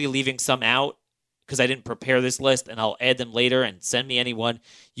probably leaving some out because I didn't prepare this list, and I'll add them later and send me anyone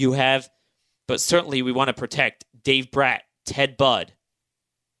you have. But certainly we want to protect Dave Bratt, Ted Budd,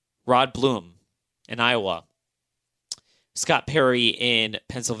 Rod Bloom in Iowa, Scott Perry in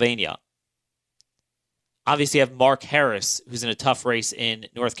Pennsylvania. Obviously, you have Mark Harris, who's in a tough race in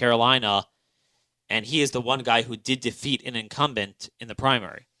North Carolina, and he is the one guy who did defeat an incumbent in the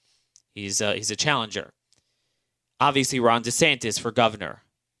primary. He's a challenger. Obviously, Ron DeSantis for governor.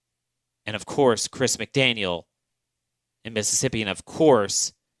 And, of course, Chris McDaniel in Mississippi. And, of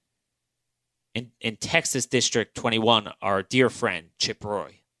course, in Texas District 21, our dear friend, Chip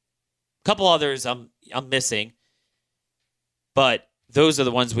Roy. A couple others I'm missing, but those are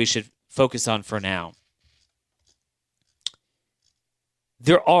the ones we should focus on for now.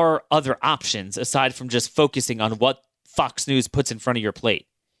 There are other options aside from just focusing on what Fox News puts in front of your plate.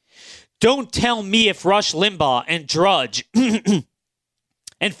 Don't tell me if Rush Limbaugh and Drudge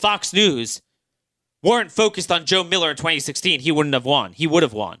and Fox News weren't focused on Joe Miller in 2016, he wouldn't have won. He would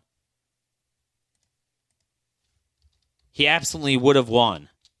have won. He absolutely would have won.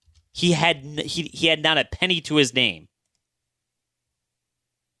 He had not a penny to his name.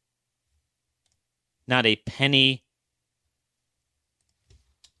 Not a penny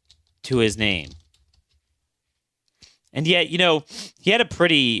to his name. And yet, he had a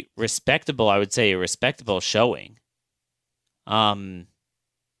pretty respectable, I would say, a respectable showing. Somewhat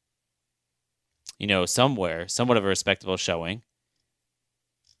of a respectable showing.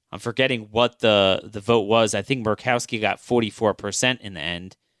 I'm forgetting what the vote was. I think Murkowski got 44% in the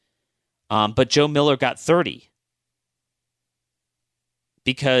end. But Joe Miller got 30%.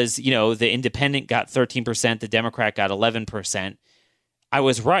 Because, the independent got 13%, the Democrat got 11%. I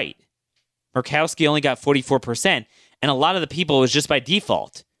was right. Murkowski only got 44%, and a lot of the people was just by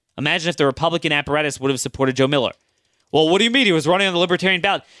default. Imagine if the Republican apparatus would have supported Joe Miller. Well, what do you mean? He was running on the Libertarian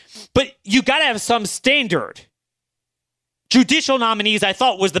ballot. But you got to have some standard. Judicial nominees, I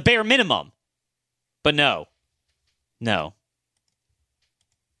thought, was the bare minimum. But no.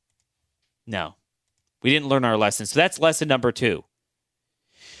 We didn't learn our lesson. So that's lesson number 2.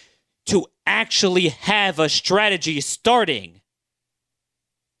 To actually have a strategy starting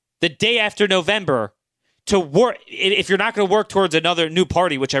the day after November to work, if you're not going to work towards another new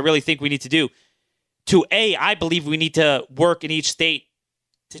party, which I really think we need to do, I believe we need to work in each state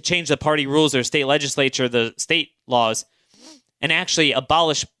to change the party rules or state legislature, the state laws, and actually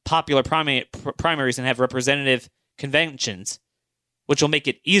abolish popular primaries and have representative conventions, which will make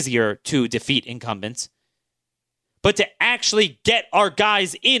it easier to defeat incumbents. But to actually get our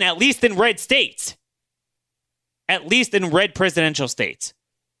guys in, at least in red states, at least in red presidential states.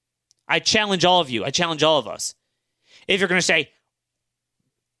 I challenge all of you. I challenge all of us. If you're going to say,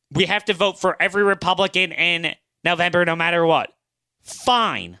 we have to vote for every Republican in November no matter what,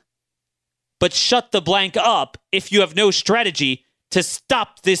 fine. But shut the blank up if you have no strategy to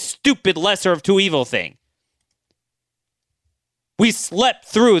stop this stupid lesser of two evil thing. We slept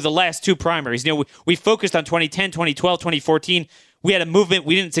through the last 2 primaries. We focused on 2010, 2012, 2014. We had a movement.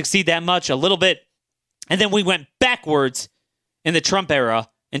 We didn't succeed that much, a little bit. And then we went backwards in the Trump era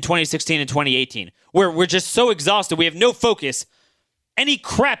in 2016 and 2018, where we're just so exhausted. We have no focus. Any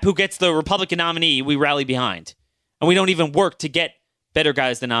crap who gets the Republican nominee, we rally behind. And we don't even work to get better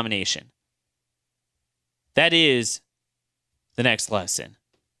guys the nomination. That is the next lesson.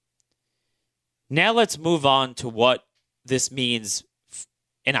 Now let's move on to what this means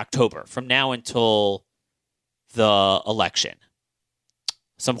in October, from now until the election.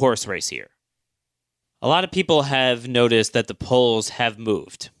 Some horse race here. A lot of people have noticed that the polls have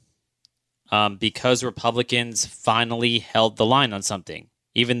moved because Republicans finally held the line on something,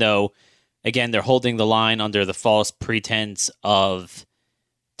 even though, again, they're holding the line under the false pretense of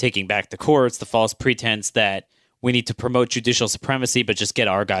taking back the courts, the false pretense that we need to promote judicial supremacy, but just get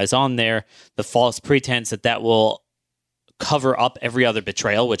our guys on there, the false pretense that will cover up every other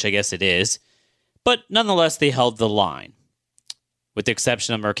betrayal, which I guess it is. But nonetheless, they held the line. With the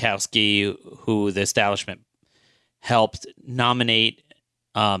exception of Murkowski, who the establishment helped nominate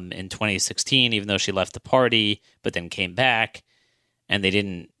in 2016, even though she left the party, but then came back, and they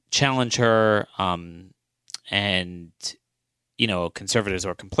didn't challenge her. And, conservatives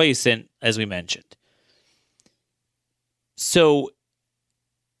are complacent, as we mentioned. So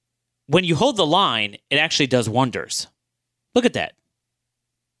when you hold the line, it actually does wonders. Look at that.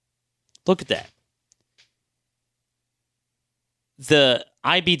 Look at that. The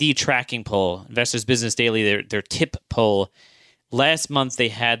IBD tracking poll, Investors Business Daily, their tip poll, last month they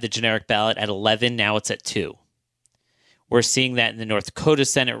had the generic ballot at 11. Now it's at 2. We're seeing that in the North Dakota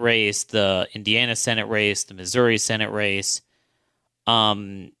Senate race, the Indiana Senate race, the Missouri Senate race.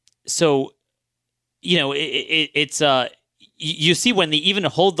 So, you know, it's you see when they even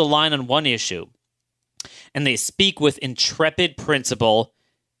hold the line on one issue and they speak with intrepid principle,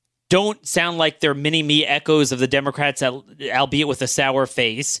 don't sound like they're mini-me echoes of the Democrats, albeit with a sour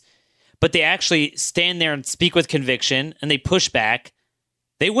face, but they actually stand there and speak with conviction and they push back,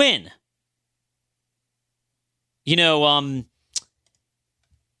 they win. You know,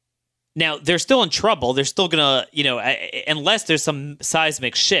 now they're still in trouble. They're still going to, you know, unless there's some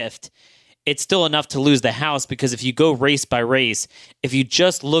seismic shift, it's still enough to lose the House, because if you go race by race, if you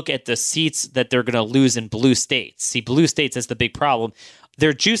just look at the seats that they're going to lose in blue states, see, blue states, that's the big problem.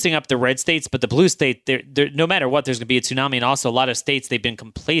 They're juicing up the red states, but the blue state, they're, no matter what, there's going to be a tsunami. And also a lot of states, they've been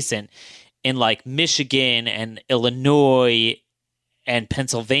complacent in like Michigan and Illinois and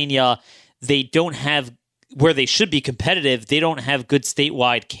Pennsylvania. They don't have, where they should be competitive, they don't have good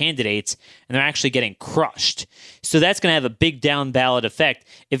statewide candidates, and they're actually getting crushed. So that's going to have a big down ballot effect.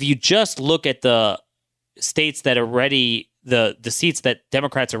 If you just look at the states that are ready, the seats that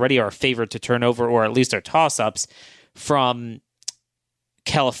Democrats already are favored to turn over, or at least are toss-ups, from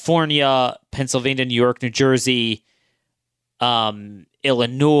California, Pennsylvania, New York, New Jersey,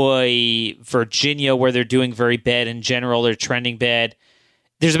 Illinois, Virginia, where they're doing very bad in general, they're trending bad.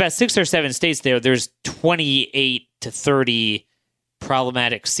 There's about 6 or 7 states there. There's 28 to 30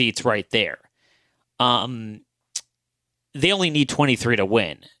 problematic seats right there. They only need 23 to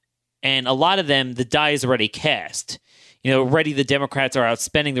win. And a lot of them, the die is already cast. You know, already the Democrats are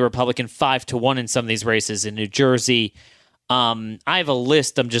outspending the Republican 5-1 in some of these races in New Jersey. I have a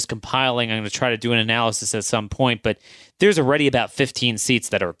list I'm just compiling. I'm going to try to do an analysis at some point, but there's already about 15 seats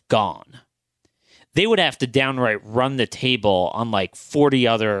that are gone. They would have to downright run the table on like 40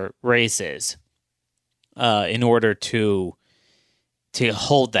 other races in order to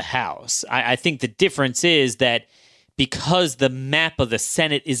hold the House. I think the difference is that because the map of the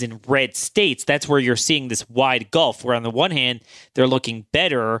Senate is in red states, that's where you're seeing this wide gulf, where on the one hand, they're looking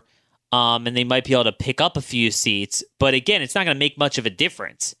better, and they might be able to pick up a few seats. But again, it's not going to make much of a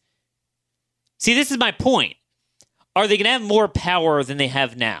difference. See, this is my point. Are they going to have more power than they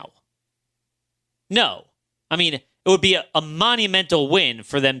have now? No. I mean, it would be a monumental win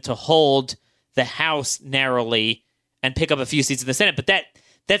for them to hold the House narrowly and pick up a few seats in the Senate, but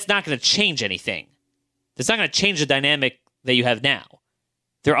that's not going to change anything. That's not going to change the dynamic that you have now.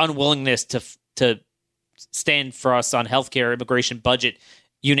 Their unwillingness to stand for us on healthcare, immigration, budget,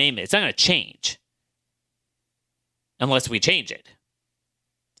 you name it. It's not going to change unless we change it.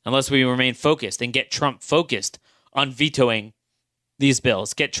 Unless we remain focused and get Trump focused on vetoing these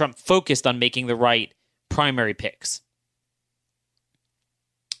bills, get Trump focused on making the right primary picks.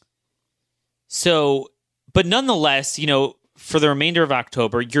 So, but nonetheless, you know, for the remainder of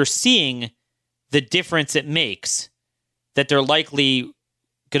October, you're seeing the difference it makes that they're likely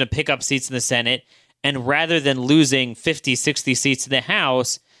going to pick up seats in the Senate, and rather than losing 50, 60 seats in the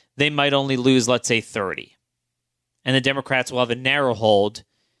House, they might only lose, let's say, 30. And the Democrats will have a narrow hold,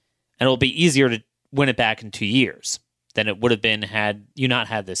 and it'll be easier to win it back in 2 years than it would have been had you not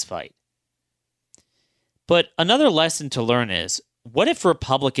had this fight. But another lesson to learn is, what if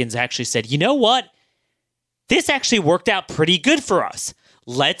Republicans actually said, you know what? This actually worked out pretty good for us.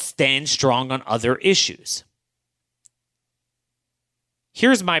 Let's stand strong on other issues.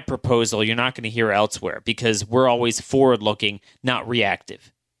 Here's my proposal you're not going to hear elsewhere, because we're always forward-looking, not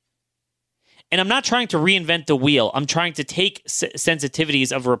reactive. And I'm not trying to reinvent the wheel. I'm trying to take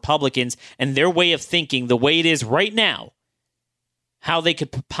sensitivities of Republicans and their way of thinking, the way it is right now, how they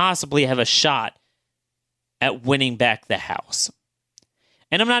could possibly have a shot at winning back the House.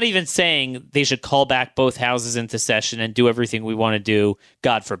 And I'm not even saying they should call back both houses into session and do everything we want to do.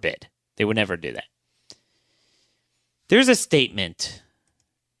 God forbid. They would never do that. There's a statement,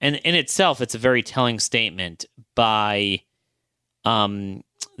 and in itself, it's a very telling statement by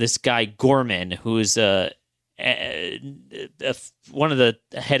this guy Gorman, who's one of the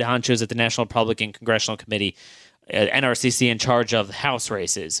head honchos at the National Republican Congressional Committee, NRCC, in charge of House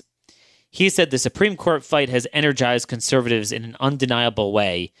races. He said the Supreme Court fight has energized conservatives in an undeniable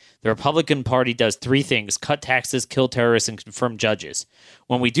way. The Republican Party does 3 things: cut taxes, kill terrorists, and confirm judges.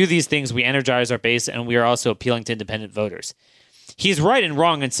 When we do these things, we energize our base, and we are also appealing to independent voters. he's right and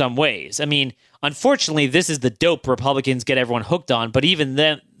wrong in some ways. I mean, unfortunately, this is the dope Republicans get everyone hooked on, but even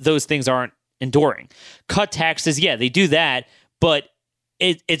then, those things aren't enduring. Cut taxes, yeah, they do that, but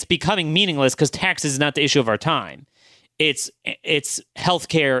it's becoming meaningless because taxes is not the issue of our time. It's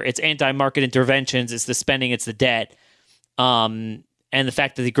healthcare, it's anti-market interventions, it's the spending, it's the debt, and the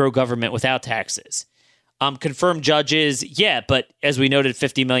fact that they grow government without taxes. Confirm judges, yeah, but as we noted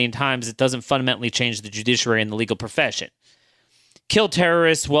 50 million times, it doesn't fundamentally change the judiciary and the legal profession. Kill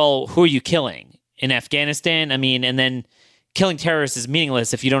terrorists, well, who are you killing? In Afghanistan? I mean, and then killing terrorists is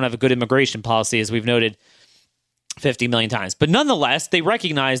meaningless if you don't have a good immigration policy, as we've noted 50 million times. But nonetheless, they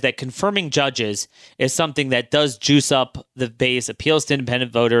recognize that confirming judges is something that does juice up the base, appeals to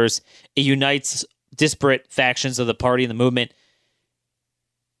independent voters, it unites disparate factions of the party and the movement.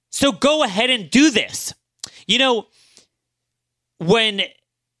 So go ahead and do this. You know, when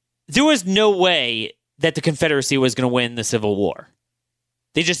there was no way that the Confederacy was going to win the Civil War.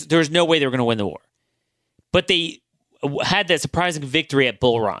 There was no way they were going to win the war. But they had that surprising victory at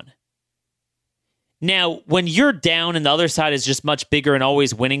Bull Run. Now, when you're down and the other side is just much bigger and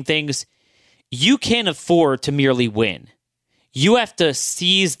always winning things, you can't afford to merely win. You have to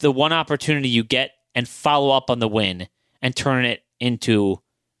seize the one opportunity you get and follow up on the win and turn it into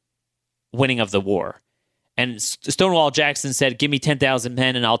winning of the war. And Stonewall Jackson said, give me 10,000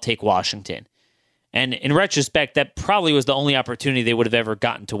 men and I'll take Washington. And in retrospect, that probably was the only opportunity they would have ever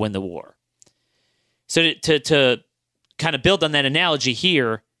gotten to win the war. So to kind of build on that analogy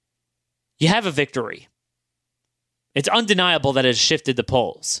here, you have a victory. It's undeniable that it has shifted the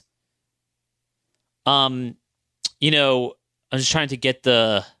polls. You know, I'm just trying to get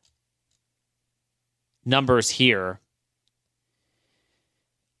the numbers here.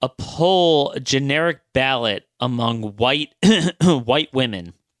 A poll, a generic ballot among white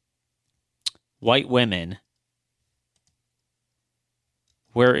women. White women.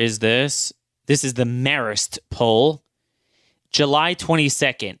 Where is this? This is the Marist poll. July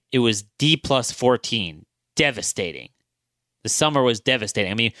 22nd, it was D plus 14. Devastating. The summer was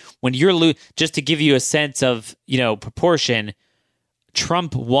devastating. I mean, when you're just to give you a sense of, proportion,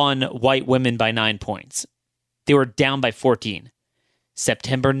 Trump won white women by 9 points. They were down by 14.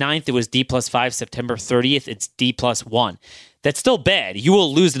 September 9th, it was D plus 5. September 30th, it's D plus 1. That's still bad. You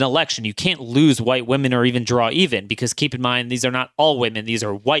will lose an election. You can't lose white women or even draw even, because keep in mind, these are not all women. These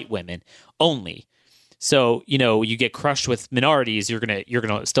are white women only. So, you get crushed with minorities, you're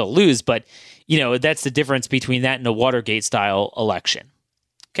gonna still lose. But, that's the difference between that and a Watergate-style election.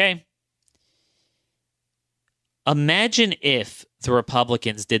 Okay? Imagine if the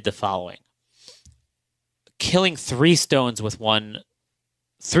Republicans did the following. Killing three birds with one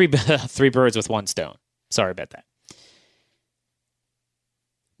stone. Sorry about that.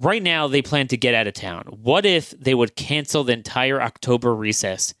 Right now, they plan to get out of town. What if they would cancel the entire October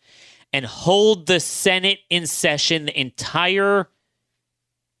recess and hold the Senate in session the entire,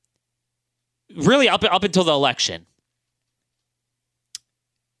 really up until the election?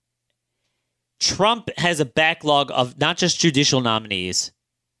 Trump has a backlog of not just judicial nominees,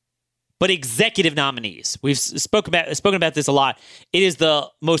 but executive nominees. We've spoken about this a lot. It is the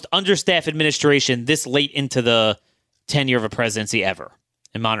most understaffed administration this late into the tenure of a presidency ever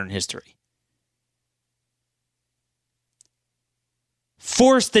in modern history.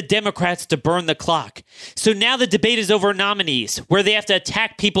 Force the Democrats to burn the clock. So now the debate is over nominees, where they have to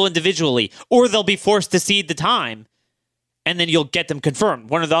attack people individually, or they'll be forced to cede the time, and then you'll get them confirmed,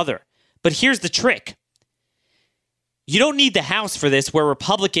 one or the other. But here's the trick. You don't need the House for this, where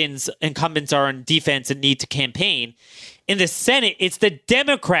Republicans, incumbents, are on defense and need to campaign. In the Senate, it's the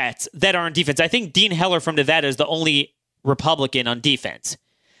Democrats that are on defense. I think Dean Heller from Nevada is the only Republican on defense.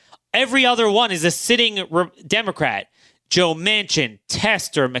 Every other one is a sitting Democrat. Joe Manchin,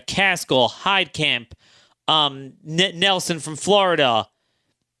 Tester, McCaskill, Heidkamp, Nelson from Florida.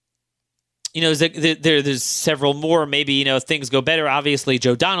 There's several more. Maybe, things go better. Obviously,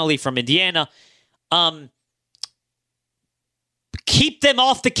 Joe Donnelly from Indiana. Keep them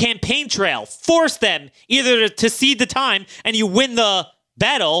off the campaign trail. Force them either to cede the time and you win the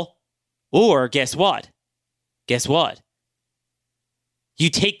battle, or guess what? You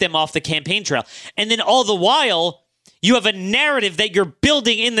take them off the campaign trail. And then all the while, you have a narrative that you're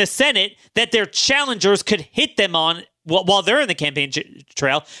building in the Senate that their challengers could hit them on while they're in the campaign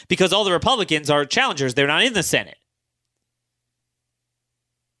trail, because all the Republicans are challengers. They're not in the Senate.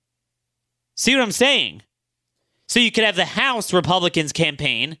 See what I'm saying? So you could have the House Republicans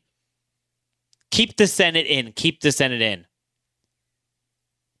campaign, keep the Senate in.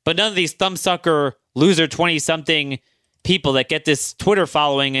 But none of these thumbsucker loser 20-something people that get this Twitter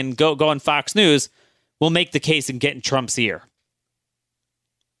following and go on Fox News will make the case and get in Trump's ear.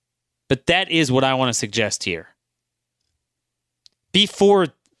 But that is what I want to suggest here. Be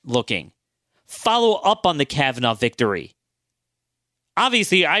forward-looking. Follow up on the Kavanaugh victory.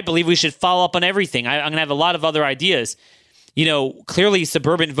 Obviously, I believe we should follow up on everything. I'm going to have a lot of other ideas. You know, clearly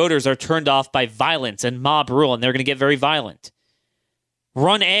suburban voters are turned off by violence and mob rule, and they're going to get very violent.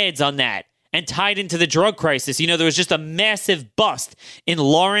 Run ads on that and tie it into the drug crisis. You know, there was just a massive bust in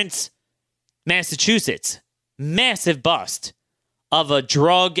Lawrence, Massachusetts. Massive bust of a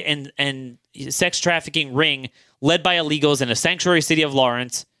drug and sex trafficking ring led by illegals in a sanctuary city of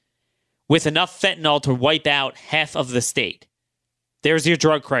Lawrence with enough fentanyl to wipe out half of the state. There's your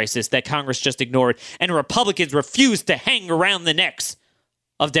drug crisis that Congress just ignored, and Republicans refuse to hang around the necks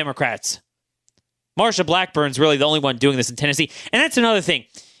of Democrats. Marsha Blackburn's really the only one doing this in Tennessee. And that's another thing.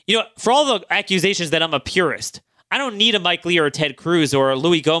 You know, for all the accusations that I'm a purist, I don't need a Mike Lee or a Ted Cruz or a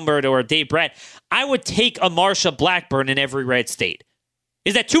Louis Gohmert or a Dave Brat. I would take a Marsha Blackburn in every red state.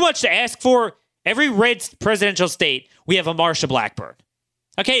 Is that too much to ask for? Every red presidential state, we have a Marsha Blackburn.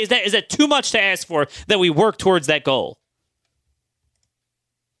 Okay, is that too much to ask for that we work towards that goal?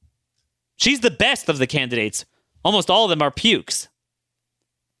 She's the best of the candidates. Almost all of them are pukes.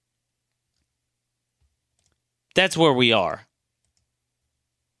 That's where we are.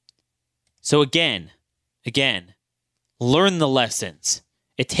 So again, learn the lessons.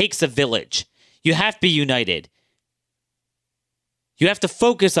 It takes a village. You have to be united. You have to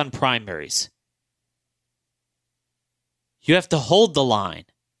focus on primaries. You have to hold the line.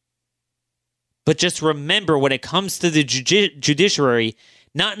 But just remember, when it comes to the judiciary,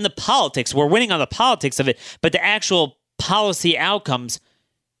 not in the politics, we're winning on the politics of it, but the actual policy outcomes,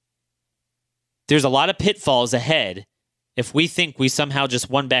 there's a lot of pitfalls ahead if we think we somehow just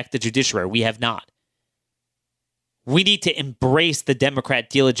won back the judiciary. We have not. We need to embrace the Democrat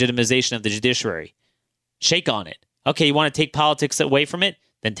delegitimization of the judiciary. Shake on it. Okay, you want to take politics away from it?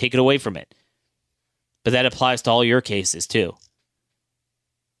 Then take it away from it. But that applies to all your cases, too.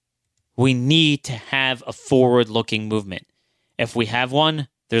 We need to have a forward-looking movement. If we have one,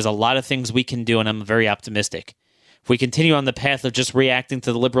 there's a lot of things we can do, and I'm very optimistic. If we continue on the path of just reacting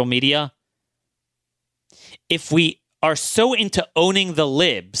to the liberal media, if we are so into owning the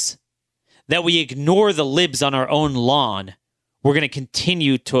libs that we ignore the libs on our own lawn, we're going to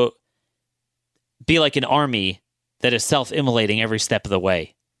continue to be like an army that is self-immolating every step of the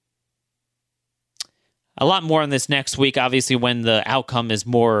way. A lot more on this next week, obviously, when the outcome is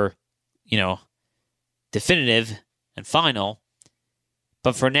more, definitive and final.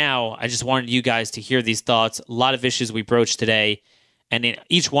 But for now, I just wanted you guys to hear these thoughts. A lot of issues we broached today, and in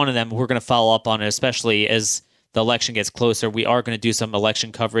each one of them, we're going to follow up on it, especially as the election gets closer. We are going to do some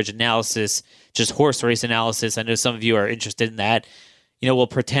election coverage analysis, just horse race analysis. I know some of you are interested in that. We'll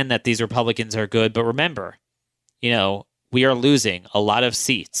pretend that these Republicans are good, but remember, we are losing a lot of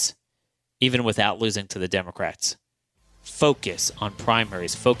seats, even without losing to the Democrats. Focus on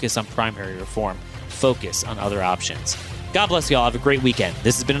primaries. Focus on primary reform. Focus on other options. God bless you all. Have a great weekend.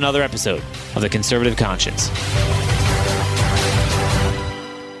 This has been another episode of The Conservative Conscience.